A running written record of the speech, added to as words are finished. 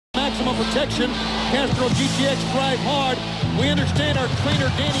protection. Castro GTX drive hard. We understand our trainer,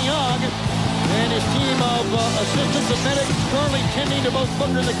 Danny Young, and his team of assistants and medics currently tending to both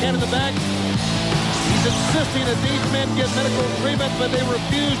Booker and the cat in the back. He's insisting that these men get medical treatment, but they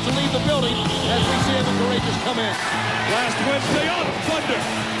refuse to leave the building as we see Evan Karagias come in. Last Wednesday on Thunder,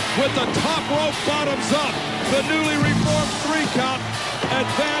 with the top rope bottoms up, the newly reformed 3-count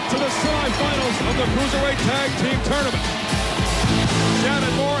advanced to the semifinals of the Cruiserweight Tag Team Tournament.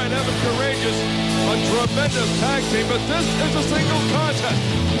 Shannon Moore and Evan Karagias, a tremendous tag team, but this is a single contest.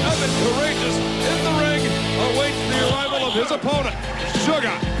 Evan Karagias in the ring awaits the arrival of his opponent,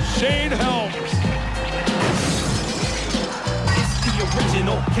 Sugar Shane Helms.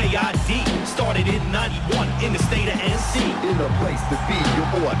 Original KID started in 91 in the state of NC. In a place to be, your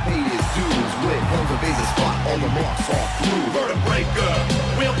boy paid his dues with Helms of a spot on the marks all through. Vertebraker,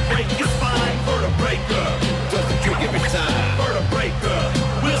 we'll break your spine. Vertebraker, Does the trick every time.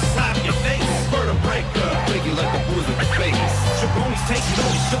 Vertebraker, we'll slap your face. Vertebraker, Break you like a bruise of face. Jabroni's taking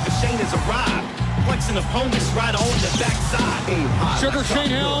over. Sugar Shane has arrived, flexing opponents right on the backside. Aim high Sugar like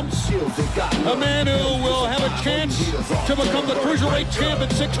Shane Helms, a man who will have a chance to become the Cruiserweight champ in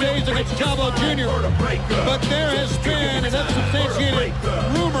 6 days against Chavo Jr. But there has been an unsubstantiated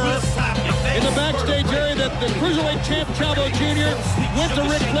rumor in the backstage area that the Cruiserweight champ Chavo Jr. went to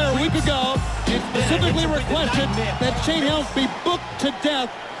Ric Flair a week ago and specifically requested that Shane Helms be booked to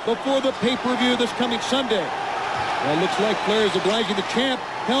death before the pay-per-view this coming Sunday. Well, it looks like Flair is obliging the champ.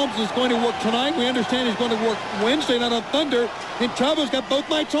 Helms is going to work tonight. We understand he's going to work Wednesday night on Thunder, and Chavo's got both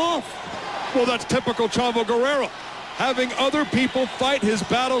nights off. Well, that's typical Chavo Guerrero, having other people fight his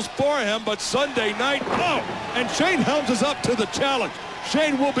battles for him, but Sunday night, and Shane Helms is up to the challenge.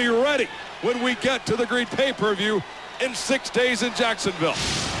 Shane will be ready when we get to the great pay-per-view in 6 days in Jacksonville.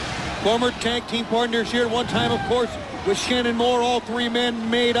 Former tag team partners here at one time, of course, with Shannon Moore. All 3 men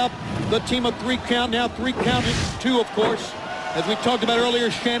made up the team of 3 count. Now 3 counted 2, of course. As we talked about earlier,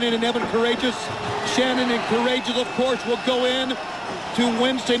 Shannon and Evan Karagias. Shannon and Karagias, of course, will go in to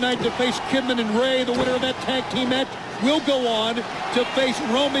Wednesday night to face Kidman and Ray. The winner of that tag team match will go on to face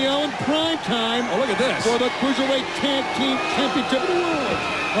Romeo in prime time. Oh, look at this. For the Cruiserweight Tag Team Championship of the world.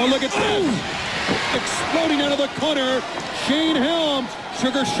 Oh, look at this. Exploding out of the corner, Shane Helms.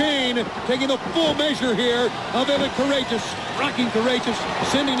 Sugar Shane taking the full measure here of Evan Karagias. Rocking Karagias,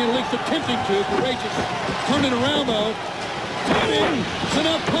 sending at least attempting to. Karagias turning around, though. Send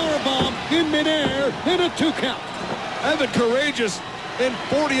out powerbomb in midair and a 2 count. Evan Karagias in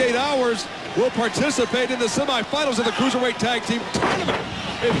 48 hours will participate in the semifinals of the Cruiserweight Tag Team Tournament.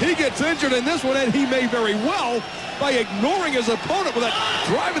 If he gets injured in this one, and he may very well, by ignoring his opponent with that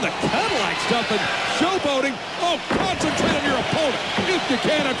driving the Cadillac stuff and showboating. Oh, concentrate on your opponent if you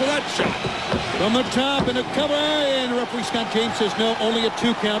can after that shot. From the top and a cover, and referee Scott James says no, only a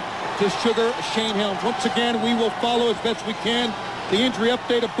 2 count to Sugar Shane Helms. Once again, we will follow as best we can the injury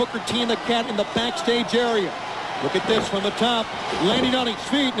update of Booker T and the Cat in the backstage area. Look at this from the top, landing on his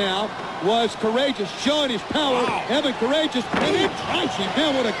feet now was Karagias, showing his power. Wow. Evan Karagias, and it drives him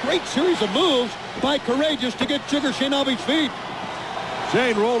down. What a great series of moves by Karagias to get Sugar Shane off his feet.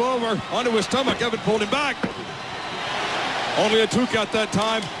 Shane rolled over onto his stomach. Evan pulled him back. Only a 2 count that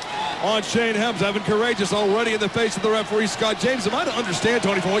time on Shane Helms. Evan Karagias already in the face of the referee, Scott James. Am I to understand,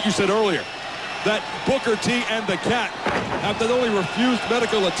 Tony, from what you said earlier, that Booker T and the Cat have not only refused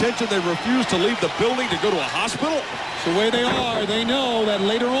medical attention, they refused to leave the building to go to a hospital? It's the way they are. They know that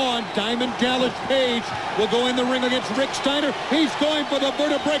later on, Diamond Dallas Page will go in the ring against Rick Steiner. He's going for the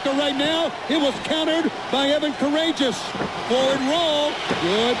vertebraker right now. It was countered by Evan Karagias. Forward roll.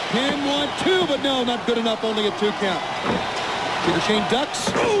 Good pin, 1-2, but no, not good enough. Only a 2 count. Sugar Shane ducks,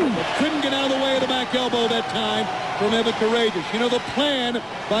 but couldn't get out of the way of the back elbow that time from Evan Karagias. You know, the plan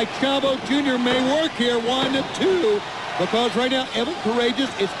by Chavo Jr. may work here, 1-2, because right now Evan Karagias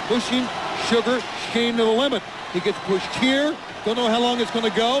is pushing Sugar Shane to the limit. He gets pushed here, don't know how long it's going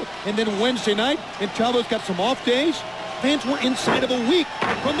to go, and then Wednesday night, and Chavo's got some off days. Fans were inside of a week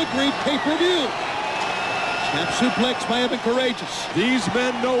from the great pay-per-view. Snap suplex by Evan Karagias. These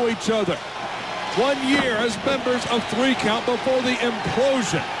men know each other. 1 year as members of 3 count before the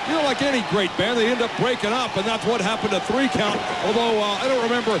implosion. You know, like any great band, they end up breaking up, and that's what happened to 3 count. Although I don't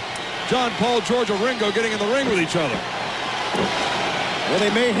remember John, Paul, George, or Ringo getting in the ring with each other. Well,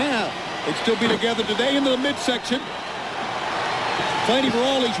 they may have. They'd still be together today into the midsection. Fighting for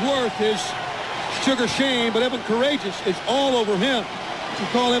all he's worth is Sugar Shane, but Evan Karagias is all over him. You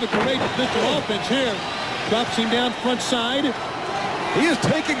call Evan Karagias Mr. Offense here. Drops him down front side. He is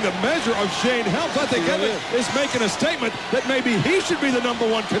taking the measure of Shane Helms. I think Evan is making a statement that maybe he should be the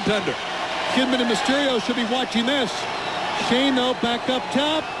 #1 contender. Kidman and Mysterio should be watching this. Shane, though, back up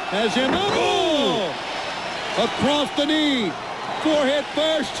top. Has him. Oh! Across the knee. Forehead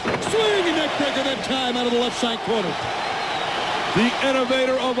first. Swinging neck breaker that time out of the left side corner. The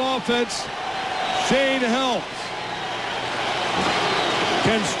innovator of offense, Shane Helms,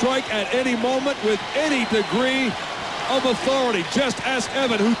 can strike at any moment with any degree of authority. Just ask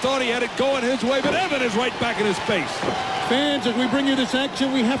Evan, who thought he had it going his way, but Evan is right back in his face. Fans, as we bring you this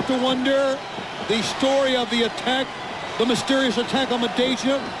action, we have to wonder the story of the attack, the mysterious attack on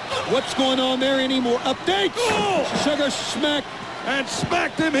Madeja. What's going on there? Any more updates? Oh! Sugar smack. And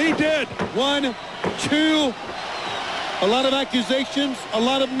smacked him, he did. 1, 2. A lot of accusations, a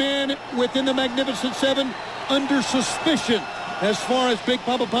lot of men within the Magnificent Seven under suspicion as far as Big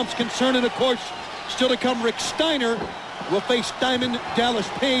Papa Pump's concerned. And, of course, still to come, Rick Steiner will face Diamond Dallas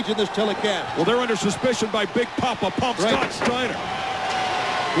Page in this telecast. Well, they're under suspicion by Big Papa Pump, right. Scott Steiner.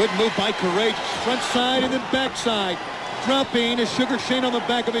 Good move by Karagias. Front side and then back side. Dropping a Sugar Shane on the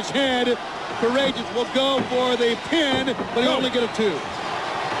back of his head. Karagias will go for the pin, but he'll only get a 2.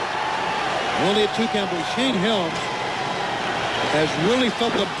 Only a 2 count, but Shane Helms has really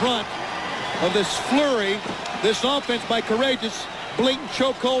felt the brunt of this flurry, this offense by Karagias. Blatant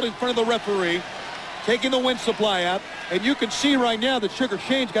chokehold in front of the referee, taking the wind supply out. And you can see right now that Sugar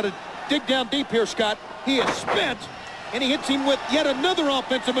Shane's got to dig down deep here, Scott. He is spent, and he hits him with yet another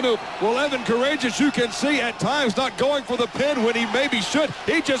offensive maneuver. Well, Evan Karagias, you can see at times not going for the pin when he maybe should.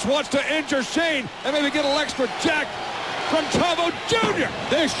 He just wants to injure Shane and maybe get a little extra jack from Chavo Jr.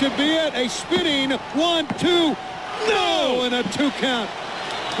 This should be it. A spinning 1, 2. No, and a 2 count.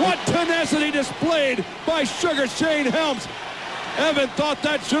 What tenacity displayed by Sugar Shane Helms. Evan thought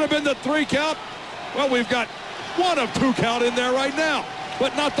that should have been the 3 count. Well, we've got 1 of 2 count in there right now,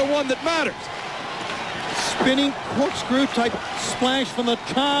 but not the one that matters. Spinning corkscrew type splash from the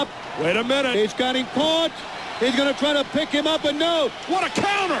top. Wait a minute. He's got him caught. He's going to try to pick him up, and no. What a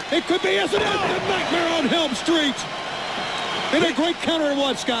counter. It could be, yes it is. The nightmare on Helm Street. And a great counter it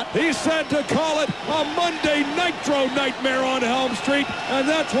was, Scott. He said to call it a Monday Nitro nightmare on Helm Street, and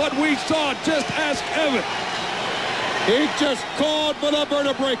that's what we saw. Just ask Evan. He just called for the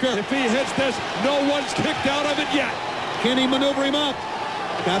vertebreaker. If he hits this, no one's kicked out of it yet. Can he maneuver him up?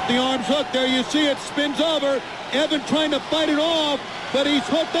 Got the arms hooked. There you see it. Spins over. Evan trying to fight it off, but he's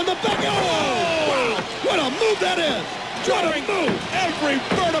hooked on the back. Oh! Wow! What a move that is. Dropping every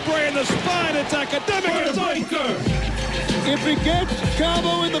vertebrae in the spine. It's academic. If he gets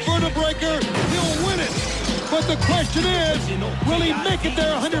Chavo in the vertebreaker, he'll win it. But the question is, will he make it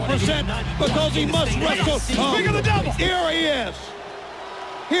there 100%? Because he must wrestle. Speak of the devil. Here he is.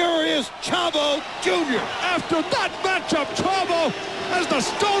 Here is Chavo Jr. After that matchup, Chavo has the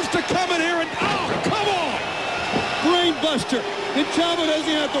stones to come in here and, oh, come on. Brain buster. And Chavo doesn't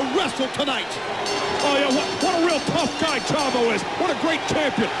have to wrestle tonight. Oh, yeah, what a real tough guy Chavo is. What a great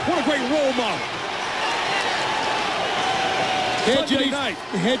champion. What a great role model.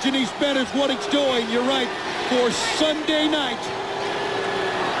 Hedging his bet is what he's doing. You're right. For Sunday night.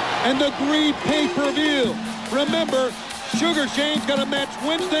 And the Greed pay-per-view. Remember, Sugar Shane's got a match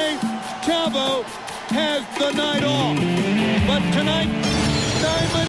Wednesday. Chavo has the night off. But tonight,